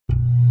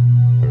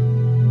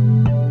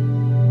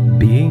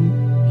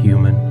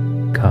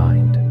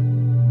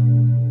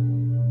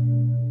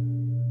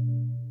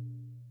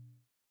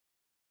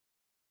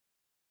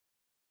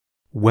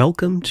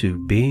Welcome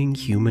to Being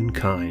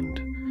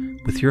Humankind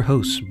with your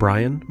hosts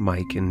Brian,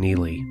 Mike, and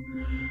Neely.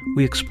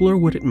 We explore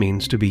what it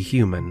means to be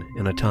human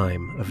in a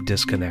time of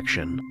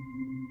disconnection.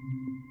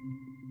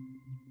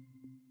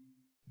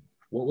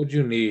 What would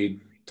you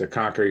need to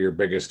conquer your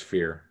biggest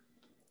fear?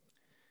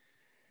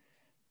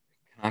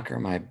 Conquer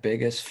my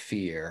biggest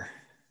fear.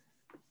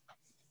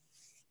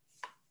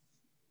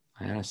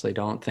 I honestly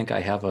don't think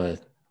I have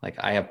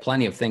I have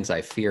plenty of things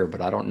I fear,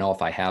 but I don't know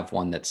if I have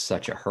one that's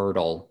such a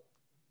hurdle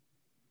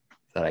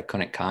that I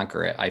couldn't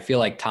conquer it. I feel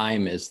like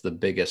time is the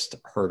biggest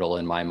hurdle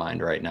in my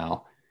mind right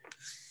now.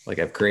 Like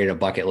I've created a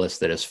bucket list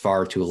that is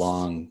far too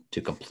long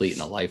to complete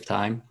in a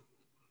lifetime.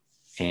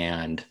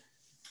 And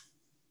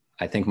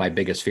I think my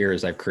biggest fear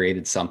is I've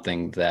created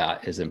something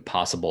that is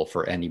impossible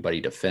for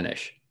anybody to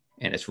finish.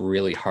 And it's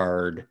really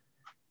hard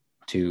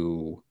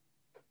to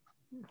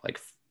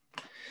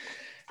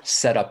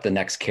set up the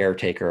next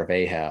caretaker of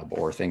Ahab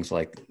or things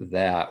like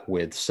that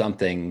with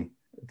something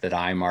that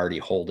I'm already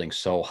holding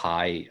so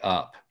high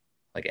up.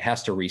 Like it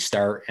has to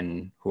restart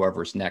and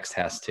whoever's next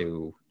has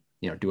to,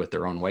 do it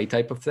their own way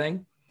type of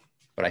thing.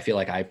 But I feel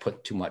like I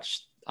put too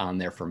much on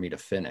there for me to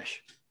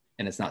finish,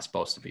 and it's not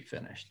supposed to be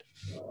finished.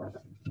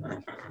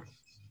 Do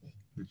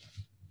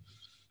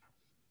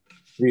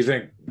you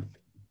think,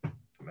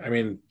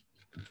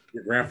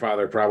 your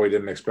grandfather probably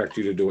didn't expect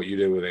you to do what you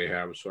did with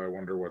Ahab, so I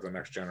wonder what the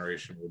next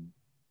generation would.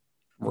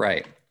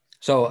 Right.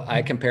 So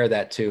I compare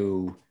that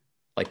to,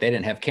 like, they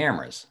didn't have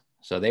cameras.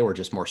 So they were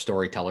just more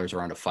storytellers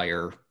around a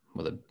fire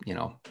with a,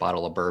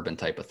 bottle of bourbon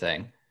type of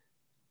thing.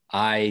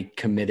 I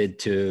committed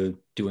to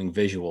doing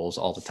visuals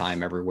all the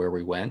time, everywhere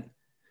we went,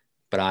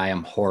 but I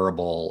am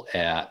horrible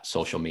at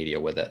social media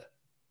with it.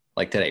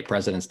 Like today,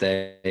 President's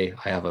Day,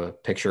 I have a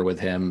picture with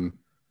him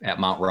at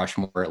Mount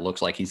Rushmore. It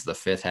looks like he's the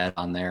fifth head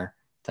on there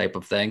type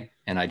of thing.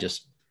 And I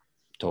just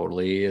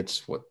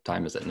it's what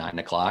time is it?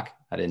 9:00.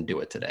 I didn't do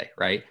it today.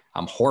 Right.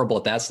 I'm horrible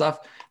at that stuff.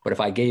 But if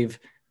I gave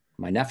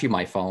my nephew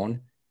my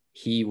phone,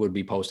 he would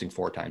be posting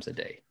 4 times a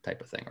day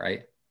type of thing.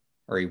 Right.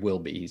 Or he will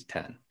be, he's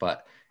 10,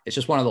 but it's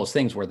just one of those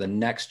things where the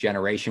next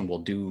generation will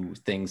do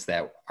things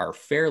that are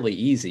fairly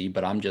easy,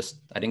 but I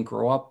didn't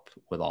grow up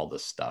with all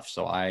this stuff.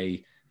 So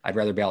I'd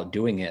rather be out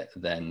doing it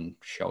than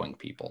showing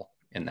people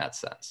in that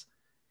sense.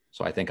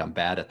 So I think I'm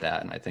bad at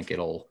that. And I think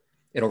it'll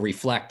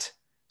reflect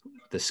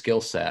the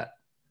skill set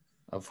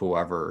of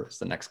whoever is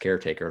the next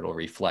caretaker. It'll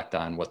reflect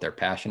on what they're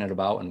passionate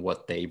about and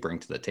what they bring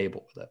to the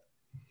table with it.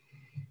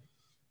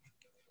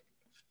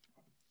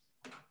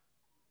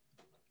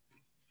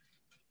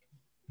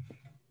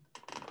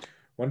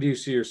 When do you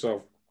see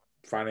yourself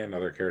finding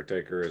another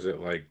caretaker? Is it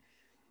like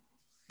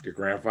your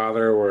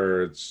grandfather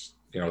where it's,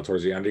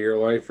 towards the end of your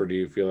life, or do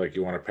you feel like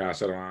you want to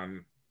pass it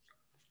on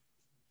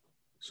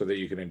so that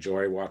you can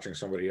enjoy watching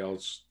somebody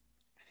else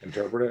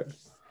interpret it?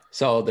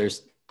 So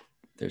there's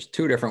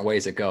 2 different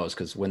ways it goes.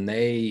 Cause when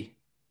they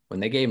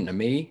gave them to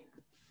me,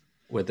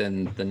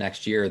 within the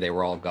next year, they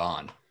were all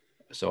gone.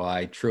 So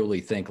I truly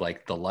think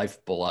like the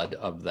lifeblood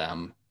of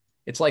them,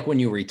 it's like when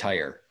you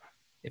retire,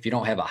 if you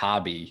don't have a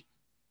hobby,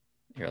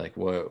 you're like,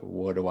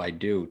 what do I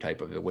do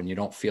type of it. When you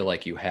don't feel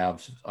like you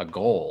have a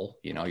goal,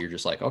 you're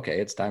just like, okay,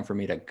 it's time for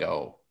me to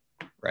go.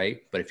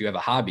 Right. But if you have a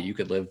hobby, you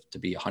could live to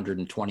be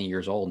 120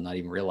 years old and not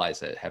even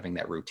realize it, having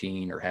that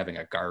routine or having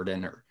a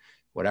garden or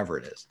whatever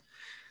it is.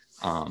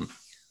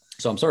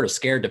 So I'm sort of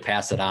scared to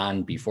pass it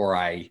on before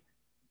I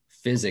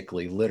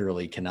physically,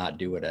 literally cannot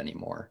do it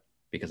anymore,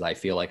 because I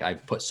feel like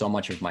I've put so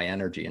much of my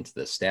energy into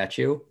this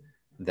statue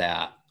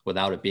that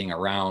without it being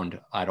around,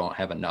 I don't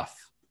have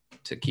enough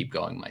to keep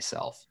going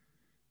myself.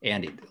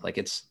 And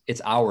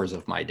it's hours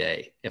of my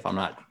day. If I'm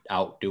not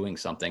out doing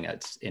something,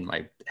 it's in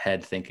my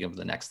head thinking of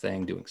the next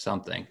thing, doing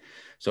something.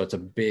 So it's a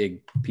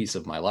big piece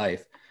of my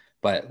life.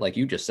 But like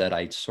you just said,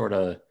 I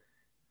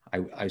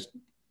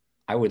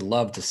would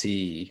love to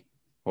see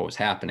what was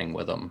happening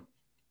with them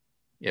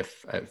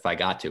if I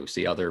got to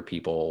see other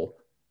people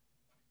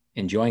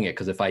enjoying it.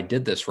 Because if I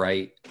did this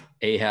right,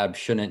 Ahab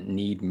shouldn't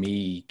need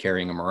me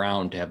carrying him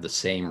around to have the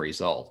same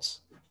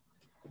results,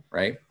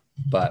 right?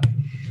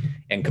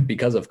 And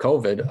because of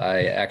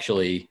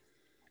COVID,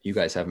 you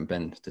guys haven't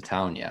been to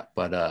town yet,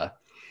 but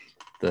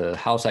the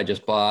house I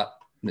just bought,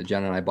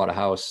 Jen and I bought a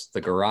house,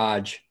 the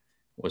garage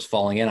was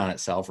falling in on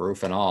itself,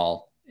 roof and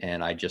all.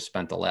 And I just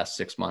spent the last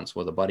 6 months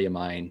with a buddy of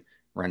mine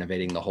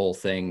renovating the whole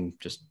thing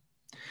just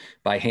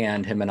by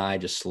hand, him and I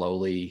just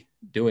slowly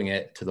doing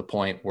it to the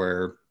point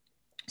where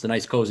it's a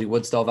nice cozy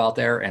wood stove out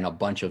there and a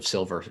bunch of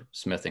silver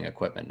smithing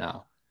equipment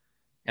now.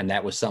 And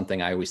that was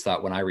something I always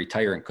thought when I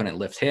retire and couldn't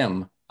lift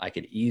him, I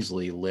could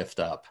easily lift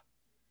up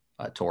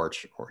a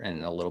torch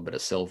and a little bit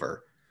of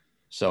silver.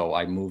 So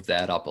I moved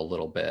that up a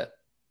little bit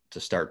to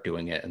start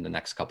doing it in the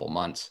next couple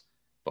months.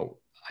 But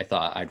I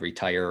thought I'd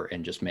retire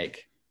and just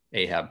make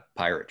Ahab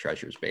pirate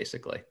treasures,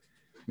 basically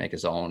make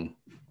his own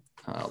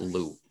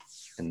loot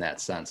in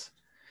that sense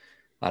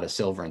out of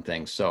silver and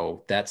things.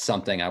 So that's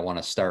something I want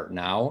to start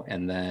now.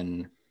 And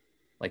then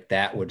like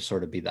that would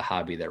sort of be the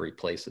hobby that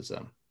replaces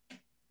them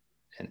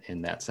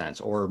in that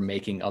sense, or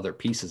making other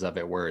pieces of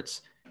it where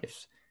it's,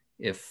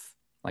 if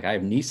Like I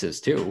have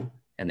nieces too,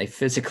 and they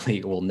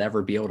physically will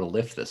never be able to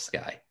lift this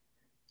guy.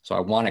 So I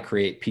want to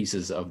create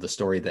pieces of the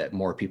story that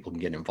more people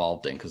can get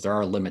involved in, because there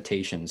are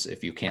limitations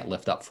if you can't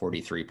lift up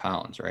 43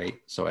 pounds, right?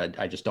 So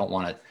I just don't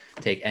want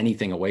to take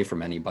anything away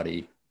from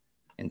anybody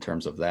in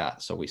terms of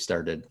that. So we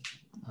started,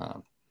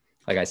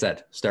 like I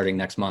said, starting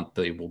next month,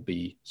 they will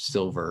be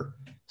silver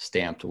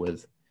stamped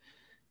with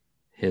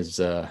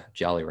his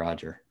Jolly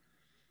Roger.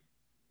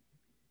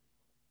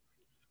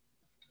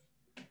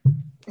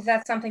 Is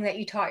that something that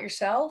you taught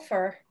yourself,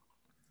 or?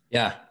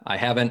 Yeah, I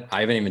haven't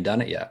even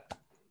done it yet.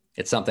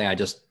 It's something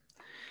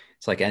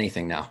it's like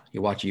anything now.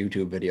 You watch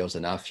YouTube videos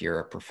enough, you're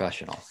a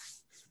professional,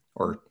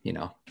 or,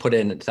 put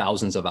in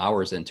thousands of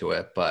hours into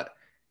it. But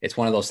it's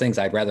one of those things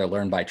I'd rather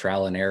learn by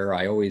trial and error.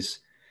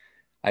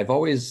 I've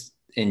always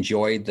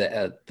enjoyed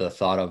the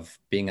thought of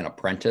being an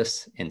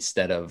apprentice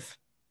instead of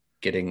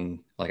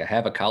getting, like, I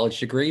have a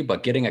college degree,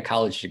 but getting a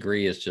college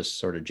degree is just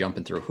sort of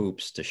jumping through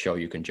hoops to show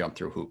you can jump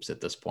through hoops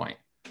at this point.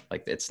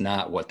 Like, it's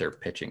not what they're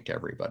pitching to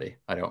everybody.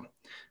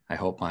 I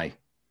hope my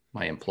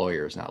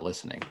employer is not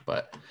listening,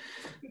 but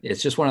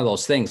it's just one of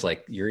those things.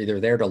 Like, you're either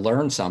there to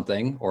learn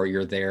something, or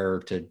you're there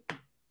to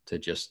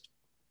just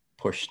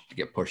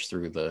get pushed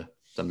through the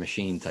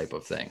machine type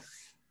of thing.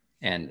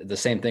 And the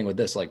same thing with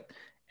this, like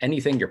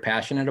anything you're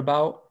passionate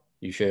about,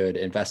 you should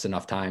invest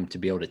enough time to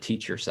be able to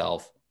teach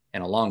yourself.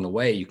 And along the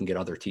way, you can get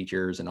other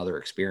teachers and other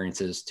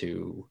experiences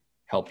to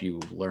help you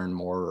learn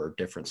more or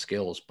different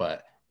skills.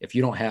 But if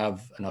you don't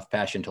have enough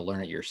passion to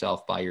learn it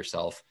yourself by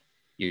yourself,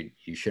 you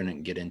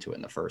shouldn't get into it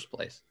in the first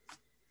place.